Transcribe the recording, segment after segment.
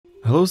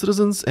Hello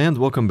citizens and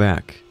welcome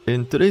back.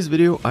 In today's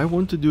video I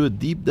want to do a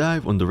deep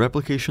dive on the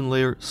replication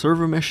layer,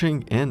 server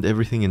meshing and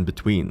everything in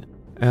between.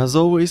 As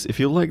always, if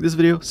you like this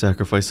video,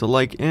 sacrifice a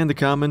like and a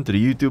comment to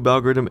the YouTube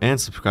algorithm and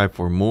subscribe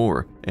for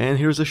more. And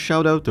here's a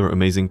shout out to our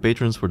amazing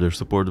patrons for their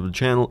support of the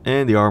channel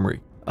and the Armory.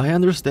 I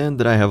understand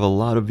that I have a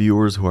lot of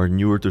viewers who are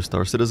newer to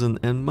Star Citizen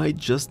and might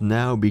just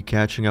now be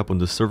catching up on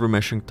the server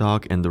meshing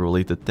talk and the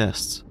related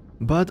tests.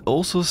 But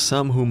also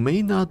some who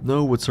may not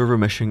know what server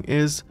meshing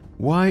is,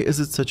 why is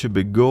it such a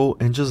big goal,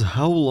 and just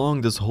how long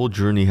this whole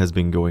journey has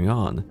been going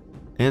on.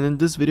 And in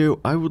this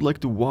video, I would like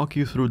to walk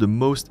you through the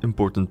most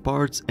important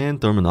parts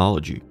and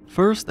terminology.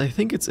 First, I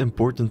think it's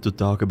important to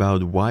talk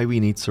about why we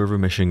need server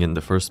meshing in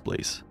the first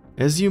place.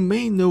 As you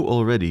may know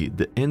already,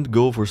 the end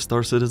goal for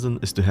Star Citizen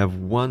is to have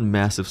one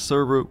massive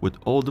server with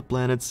all the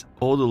planets,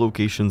 all the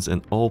locations,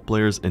 and all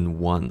players in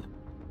one.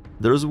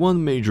 There's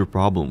one major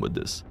problem with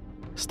this.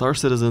 Star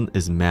Citizen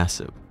is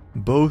massive,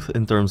 both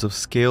in terms of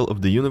scale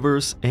of the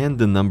universe and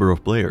the number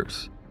of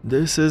players.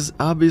 This is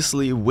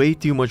obviously way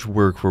too much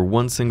work for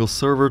one single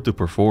server to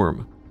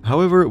perform.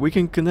 However, we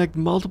can connect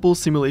multiple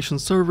simulation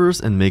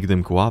servers and make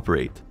them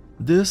cooperate.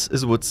 This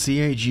is what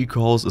CIG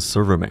calls a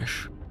server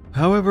mesh.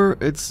 However,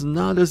 it's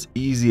not as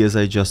easy as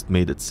I just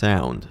made it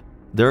sound.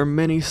 There are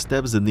many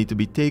steps that need to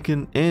be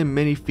taken and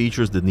many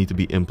features that need to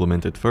be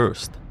implemented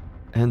first.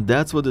 And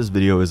that's what this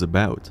video is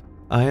about.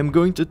 I am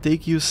going to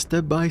take you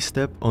step by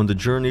step on the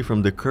journey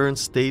from the current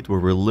state where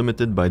we're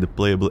limited by the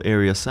playable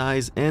area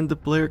size and the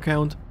player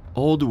count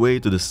all the way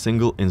to the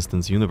single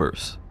instance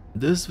universe.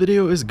 This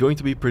video is going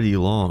to be pretty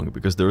long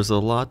because there's a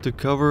lot to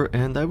cover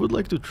and I would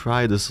like to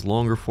try this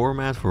longer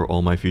format for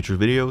all my future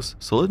videos,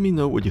 so let me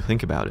know what you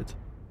think about it.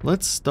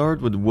 Let's start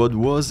with what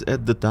was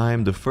at the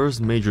time the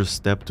first major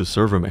step to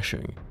server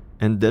meshing,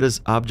 and that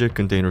is Object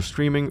Container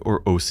Streaming,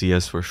 or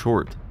OCS for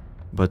short.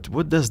 But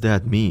what does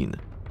that mean?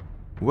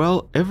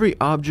 Well, every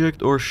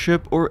object or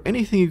ship or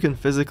anything you can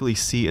physically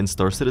see in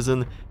Star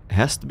Citizen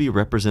has to be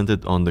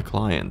represented on the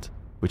client,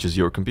 which is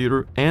your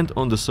computer, and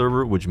on the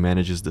server, which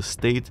manages the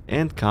state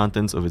and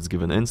contents of its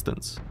given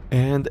instance.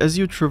 And as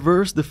you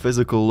traverse the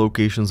physical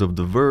locations of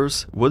the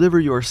verse, whatever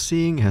you are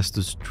seeing has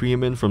to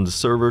stream in from the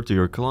server to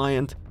your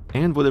client,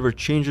 and whatever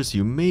changes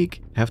you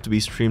make have to be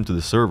streamed to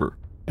the server.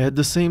 At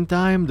the same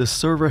time, the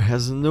server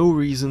has no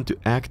reason to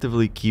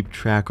actively keep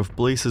track of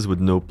places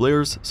with no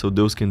players, so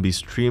those can be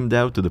streamed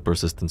out to the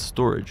persistent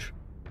storage.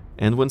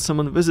 And when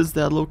someone visits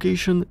that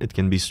location, it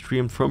can be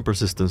streamed from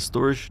persistent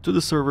storage to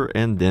the server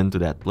and then to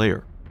that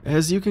player.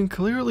 As you can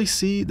clearly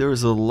see, there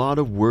is a lot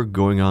of work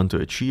going on to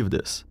achieve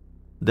this.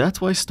 That's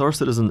why Star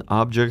Citizen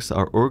objects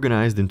are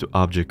organized into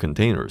object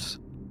containers.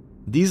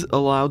 These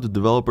allow the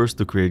developers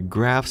to create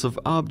graphs of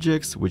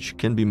objects which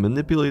can be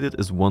manipulated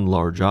as one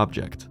large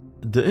object.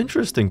 The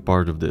interesting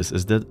part of this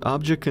is that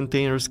object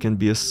containers can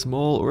be as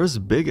small or as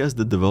big as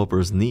the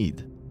developers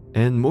need.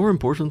 And more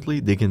importantly,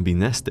 they can be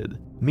nested,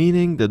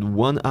 meaning that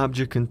one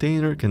object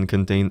container can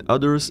contain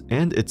others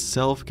and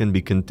itself can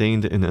be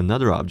contained in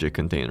another object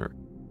container.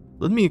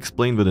 Let me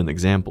explain with an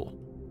example.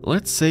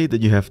 Let's say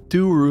that you have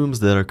two rooms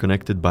that are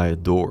connected by a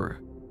door.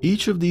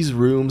 Each of these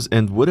rooms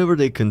and whatever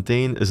they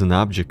contain is an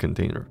object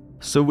container.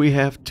 So we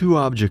have two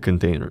object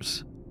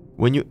containers.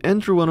 When you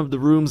enter one of the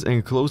rooms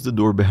and close the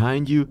door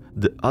behind you,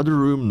 the other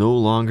room no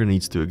longer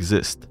needs to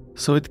exist.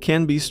 So it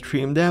can be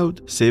streamed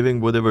out,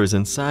 saving whatever is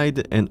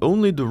inside, and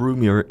only the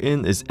room you're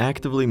in is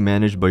actively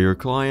managed by your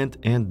client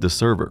and the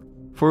server.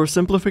 For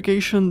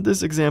simplification,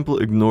 this example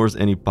ignores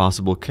any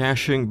possible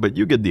caching, but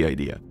you get the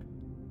idea.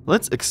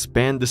 Let's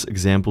expand this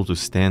example to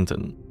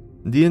Stanton.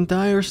 The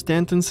entire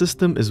Stanton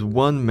system is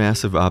one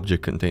massive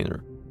object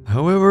container.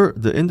 However,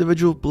 the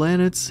individual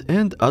planets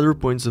and other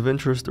points of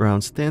interest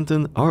around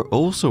Stanton are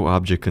also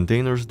object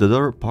containers that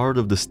are part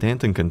of the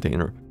Stanton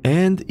container,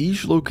 and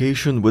each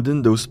location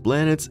within those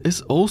planets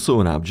is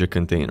also an object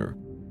container,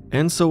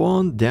 and so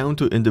on down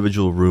to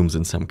individual rooms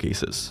in some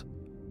cases.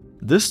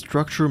 This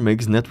structure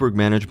makes network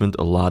management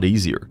a lot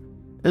easier,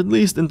 at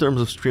least in terms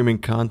of streaming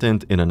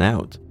content in and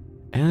out,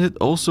 and it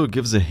also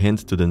gives a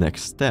hint to the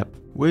next step,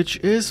 which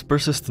is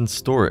persistent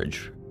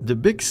storage. The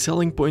big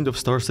selling point of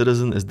Star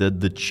Citizen is that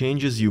the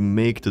changes you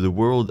make to the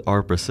world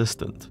are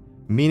persistent,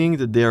 meaning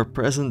that they are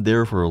present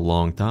there for a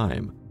long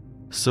time.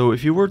 So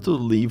if you were to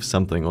leave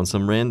something on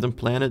some random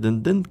planet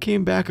and then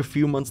came back a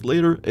few months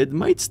later, it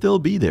might still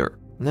be there.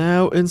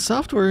 Now, in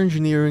software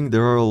engineering,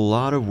 there are a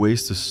lot of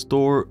ways to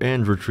store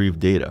and retrieve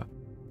data.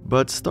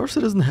 But Star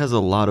Citizen has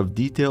a lot of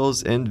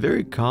details and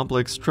very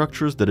complex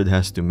structures that it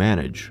has to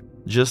manage.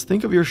 Just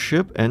think of your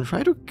ship and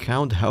try to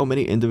count how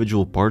many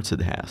individual parts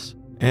it has.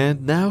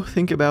 And now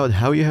think about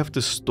how you have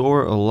to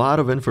store a lot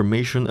of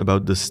information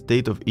about the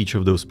state of each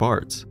of those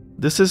parts.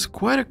 This is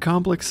quite a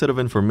complex set of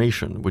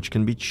information which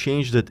can be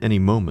changed at any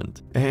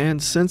moment.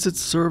 And since it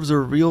serves a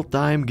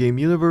real-time game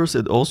universe,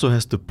 it also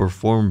has to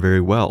perform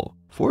very well.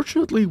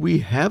 Fortunately, we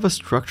have a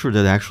structure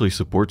that actually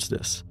supports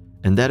this,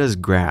 and that is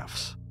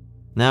graphs.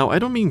 Now, I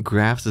don't mean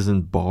graphs as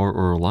in bar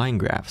or line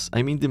graphs,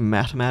 I mean the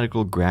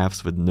mathematical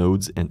graphs with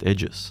nodes and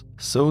edges.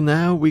 So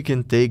now we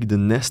can take the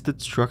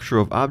nested structure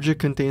of object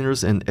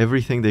containers and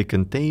everything they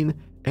contain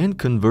and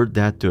convert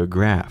that to a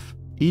graph.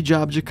 Each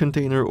object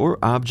container or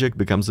object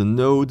becomes a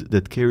node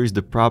that carries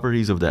the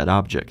properties of that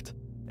object.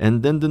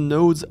 And then the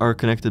nodes are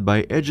connected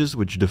by edges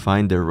which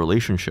define their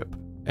relationship.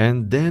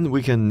 And then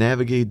we can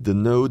navigate the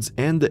nodes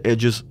and the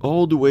edges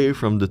all the way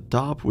from the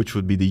top, which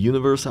would be the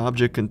universe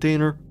object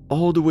container,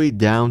 all the way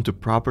down to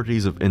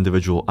properties of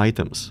individual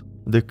items.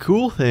 The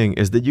cool thing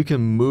is that you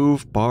can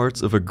move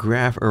parts of a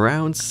graph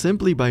around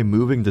simply by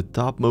moving the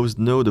topmost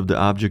node of the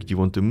object you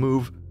want to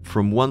move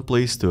from one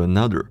place to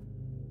another.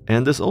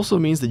 And this also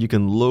means that you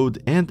can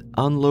load and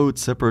unload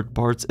separate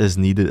parts as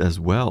needed as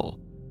well.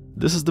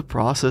 This is the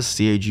process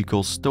CIG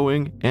calls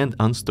stowing and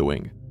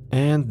unstowing.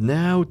 And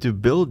now to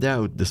build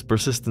out this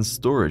persistent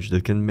storage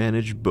that can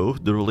manage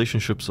both the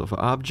relationships of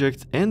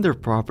objects and their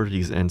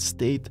properties and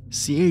state,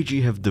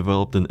 CIG have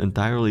developed an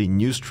entirely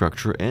new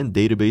structure and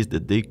database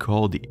that they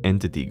call the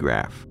entity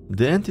graph.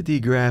 The entity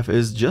graph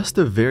is just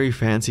a very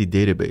fancy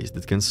database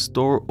that can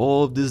store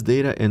all of this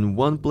data in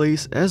one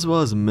place as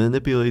well as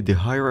manipulate the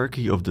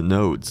hierarchy of the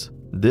nodes.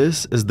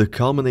 This is the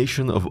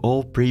culmination of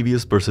all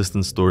previous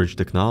persistent storage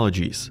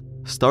technologies,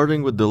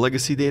 starting with the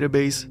legacy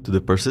database to the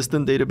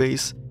persistent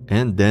database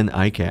and then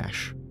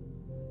iCache.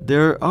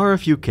 There are a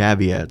few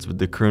caveats with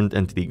the current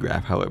entity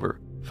graph,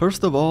 however.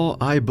 First of all,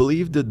 I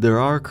believe that there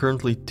are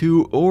currently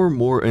 2 or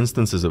more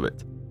instances of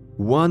it.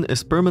 One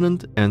is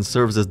permanent and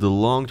serves as the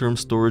long-term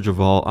storage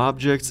of all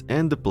objects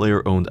and the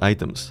player-owned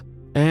items,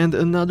 and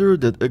another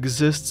that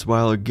exists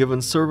while a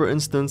given server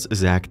instance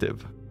is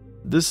active.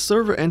 This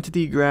server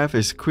entity graph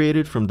is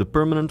created from the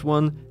permanent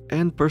one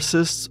and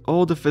persists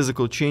all the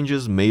physical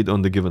changes made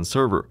on the given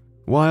server,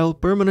 while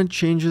permanent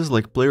changes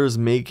like players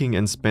making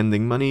and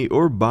spending money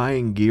or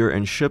buying gear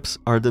and ships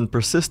are then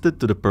persisted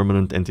to the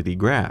permanent entity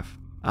graph.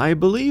 I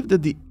believe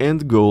that the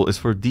end goal is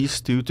for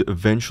these two to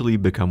eventually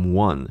become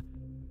one.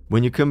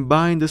 When you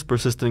combine this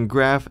persistent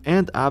graph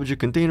and object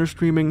container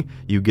streaming,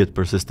 you get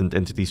persistent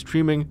entity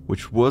streaming,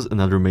 which was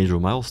another major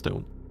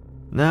milestone.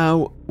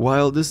 Now,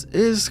 while this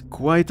is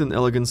quite an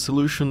elegant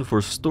solution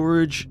for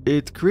storage,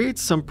 it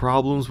creates some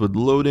problems with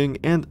loading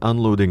and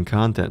unloading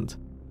content.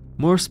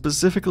 More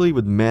specifically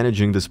with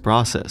managing this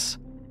process.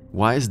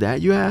 Why is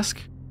that, you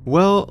ask?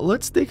 Well,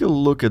 let's take a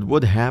look at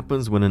what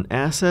happens when an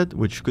asset,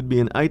 which could be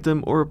an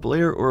item or a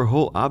player or a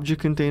whole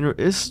object container,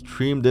 is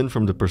streamed in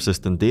from the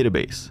persistent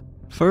database.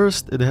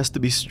 First, it has to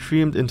be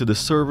streamed into the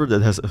server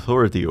that has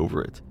authority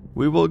over it.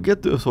 We will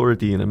get to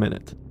authority in a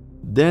minute.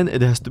 Then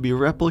it has to be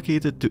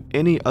replicated to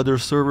any other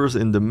servers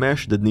in the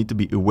mesh that need to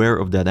be aware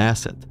of that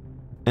asset.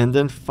 And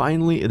then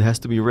finally, it has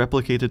to be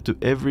replicated to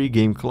every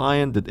game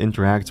client that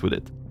interacts with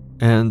it.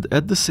 And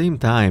at the same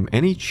time,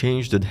 any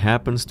change that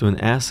happens to an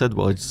asset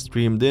while it's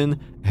streamed in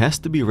has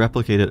to be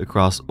replicated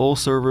across all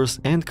servers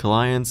and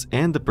clients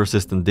and the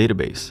persistent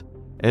database.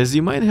 As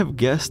you might have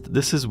guessed,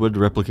 this is where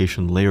the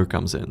replication layer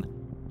comes in.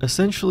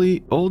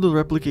 Essentially, all the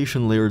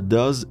replication layer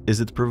does is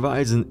it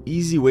provides an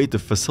easy way to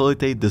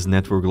facilitate this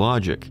network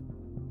logic.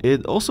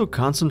 It also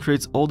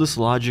concentrates all this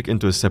logic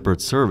into a separate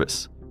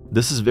service.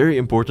 This is very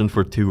important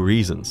for 2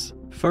 reasons.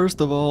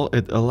 First of all,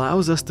 it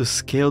allows us to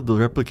scale the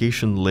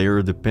replication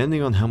layer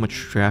depending on how much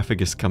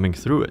traffic is coming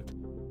through it.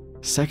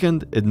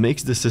 Second, it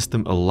makes the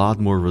system a lot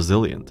more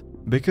resilient,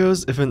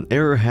 because if an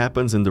error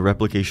happens in the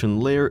replication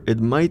layer,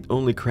 it might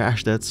only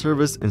crash that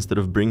service instead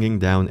of bringing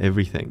down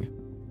everything.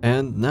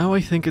 And now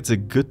I think it's a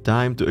good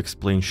time to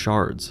explain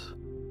shards.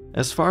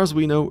 As far as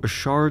we know, a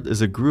shard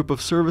is a group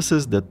of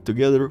services that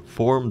together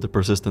form the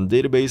persistent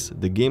database,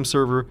 the game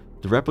server,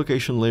 the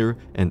replication layer,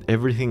 and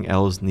everything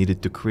else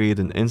needed to create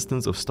an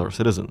instance of Star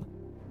Citizen.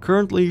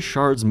 Currently,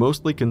 shards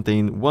mostly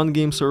contain one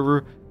game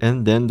server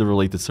and then the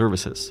related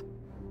services.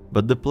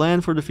 But the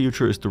plan for the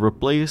future is to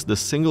replace the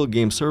single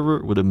game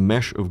server with a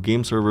mesh of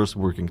game servers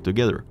working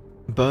together.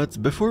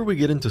 But before we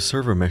get into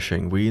server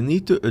meshing, we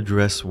need to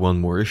address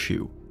one more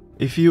issue.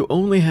 If you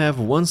only have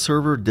one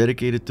server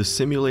dedicated to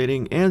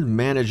simulating and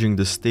managing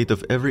the state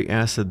of every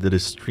asset that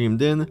is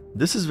streamed in,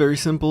 this is very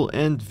simple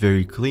and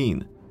very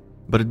clean.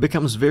 But it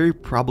becomes very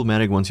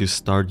problematic once you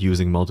start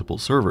using multiple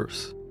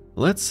servers.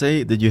 Let's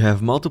say that you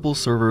have multiple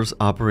servers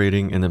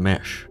operating in a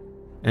mesh,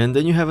 and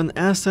then you have an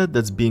asset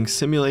that's being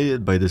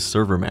simulated by this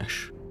server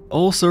mesh.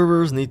 All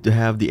servers need to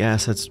have the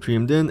asset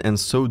streamed in, and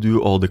so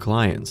do all the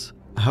clients.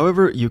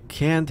 However, you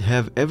can't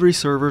have every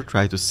server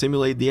try to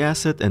simulate the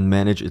asset and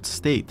manage its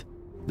state.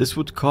 This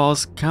would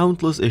cause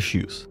countless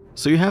issues,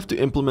 so you have to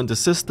implement a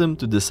system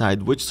to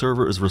decide which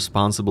server is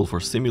responsible for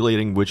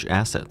simulating which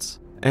assets.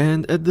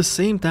 And at the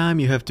same time,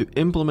 you have to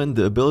implement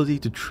the ability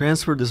to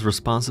transfer this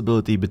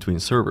responsibility between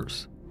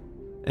servers.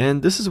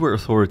 And this is where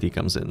authority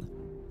comes in.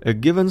 A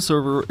given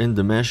server in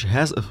the mesh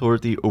has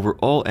authority over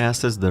all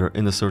assets that are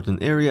in a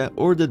certain area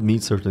or that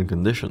meet certain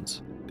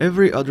conditions.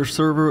 Every other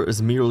server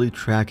is merely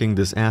tracking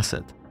this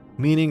asset,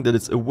 meaning that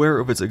it's aware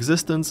of its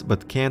existence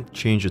but can't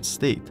change its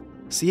state.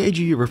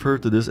 CIG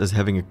referred to this as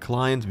having a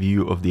client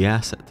view of the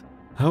asset.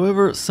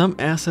 However, some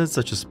assets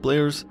such as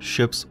players,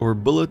 ships, or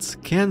bullets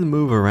can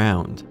move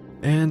around.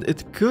 And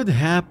it could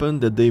happen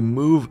that they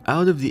move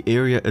out of the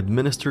area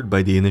administered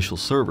by the initial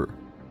server.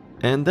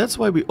 And that's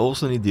why we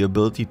also need the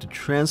ability to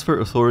transfer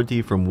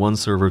authority from one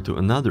server to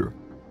another.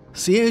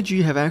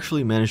 CIG have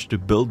actually managed to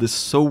build this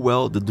so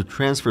well that the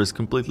transfer is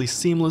completely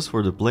seamless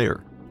for the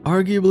player.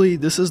 Arguably,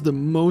 this is the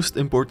most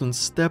important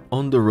step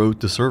on the road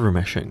to server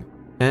meshing.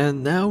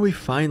 And now we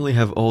finally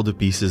have all the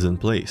pieces in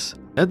place.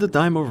 At the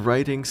time of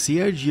writing,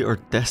 CIG are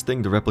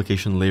testing the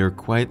replication layer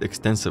quite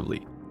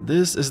extensively.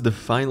 This is the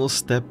final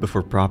step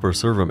before proper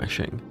server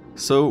meshing.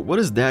 So what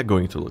is that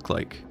going to look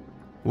like?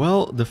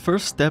 Well, the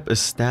first step is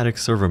static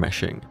server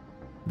meshing.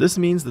 This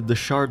means that the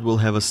shard will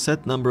have a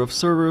set number of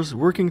servers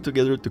working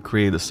together to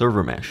create a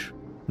server mesh.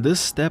 This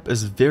step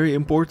is very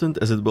important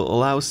as it will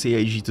allow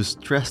CIG to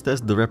stress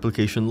test the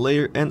replication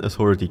layer and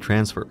authority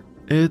transfer.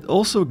 It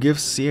also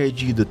gives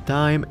CIG the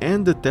time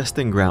and the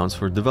testing grounds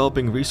for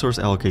developing resource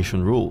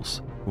allocation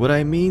rules. What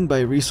I mean by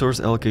resource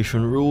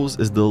allocation rules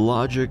is the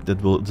logic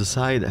that will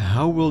decide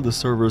how will the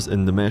servers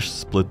in the mesh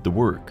split the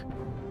work.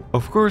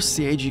 Of course,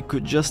 CIG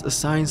could just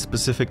assign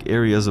specific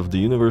areas of the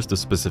universe to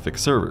specific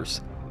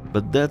servers,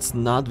 but that's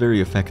not very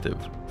effective.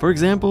 For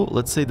example,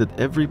 let's say that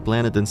every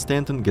planet in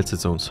Stanton gets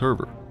its own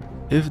server.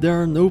 If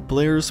there are no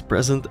players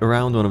present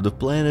around one of the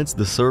planets,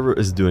 the server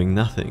is doing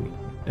nothing,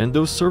 and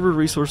those server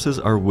resources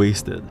are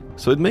wasted.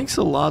 So it makes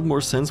a lot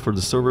more sense for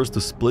the servers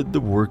to split the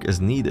work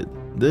as needed.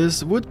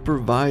 This would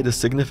provide a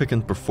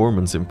significant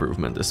performance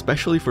improvement,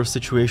 especially for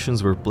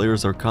situations where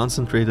players are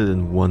concentrated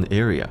in one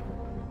area.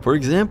 For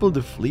example,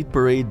 the fleet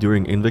parade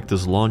during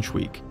Invictus launch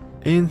week.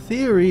 In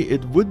theory,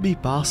 it would be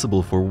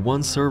possible for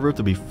one server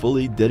to be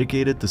fully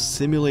dedicated to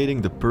simulating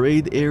the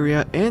parade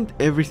area and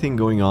everything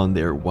going on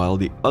there, while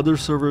the other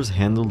servers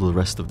handle the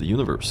rest of the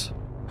universe.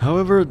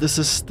 However, this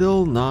is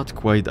still not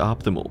quite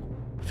optimal.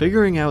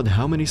 Figuring out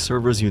how many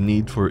servers you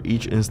need for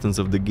each instance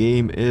of the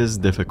game is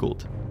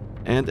difficult.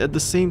 And at the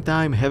same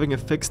time, having a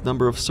fixed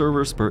number of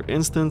servers per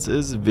instance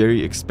is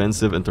very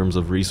expensive in terms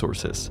of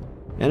resources.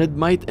 And it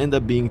might end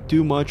up being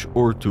too much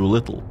or too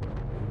little.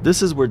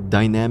 This is where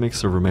dynamic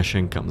server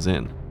meshing comes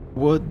in.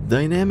 What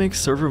dynamic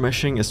server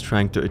meshing is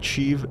trying to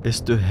achieve is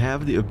to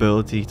have the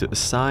ability to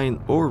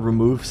assign or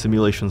remove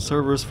simulation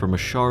servers from a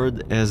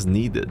shard as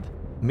needed.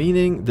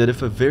 Meaning that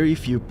if a very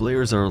few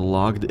players are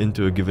logged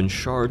into a given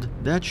shard,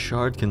 that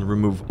shard can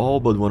remove all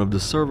but one of the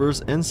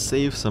servers and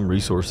save some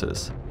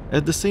resources.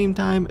 At the same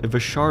time, if a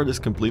shard is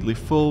completely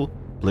full,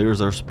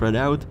 players are spread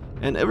out,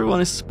 and everyone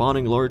is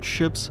spawning large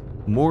ships,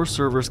 more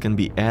servers can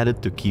be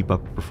added to keep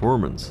up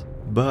performance.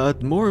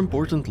 But more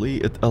importantly,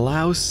 it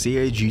allows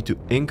CIG to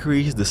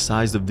increase the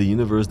size of the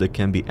universe that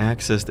can be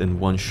accessed in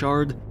one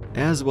shard,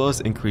 as well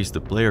as increase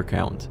the player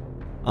count,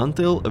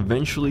 until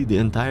eventually the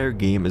entire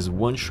game is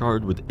one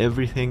shard with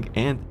everything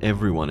and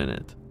everyone in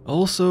it.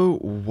 Also,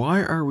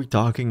 why are we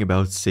talking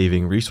about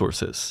saving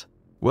resources?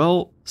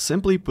 Well,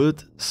 simply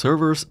put,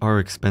 servers are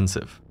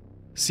expensive.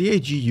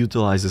 CIG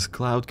utilizes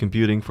cloud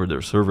computing for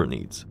their server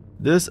needs.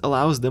 This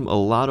allows them a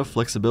lot of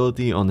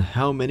flexibility on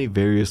how many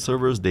various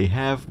servers they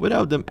have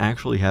without them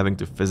actually having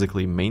to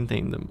physically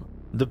maintain them.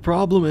 The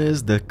problem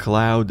is that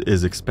cloud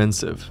is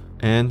expensive,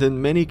 and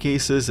in many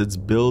cases it's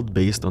billed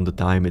based on the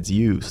time it's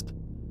used.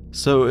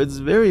 So it's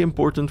very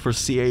important for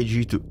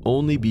CIG to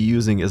only be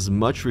using as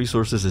much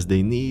resources as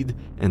they need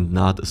and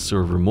not a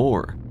server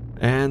more.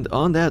 And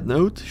on that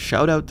note,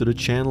 shout out to the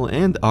channel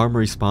and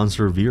Armory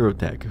sponsor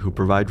VeeroTech, who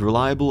provide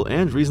reliable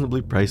and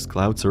reasonably priced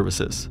cloud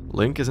services.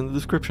 Link is in the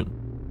description.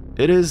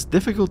 It is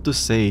difficult to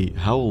say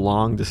how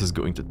long this is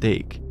going to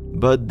take,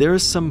 but there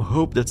is some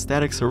hope that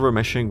static server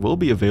meshing will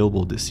be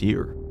available this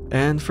year.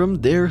 And from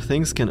there,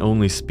 things can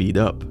only speed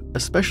up,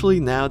 especially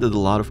now that a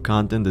lot of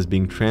content is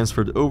being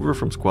transferred over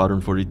from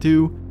Squadron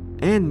 42,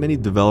 and many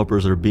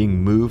developers are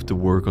being moved to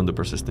work on the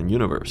persistent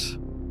universe.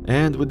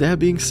 And with that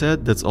being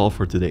said, that's all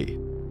for today.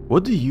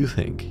 What do you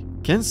think?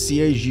 Can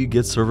CIG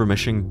get server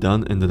meshing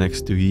done in the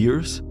next 2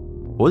 years?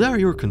 What are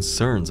your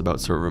concerns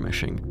about server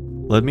meshing?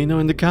 Let me know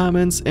in the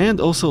comments, and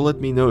also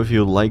let me know if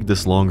you like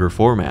this longer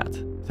format.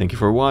 Thank you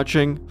for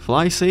watching,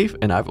 fly safe,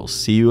 and I will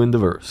see you in the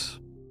verse.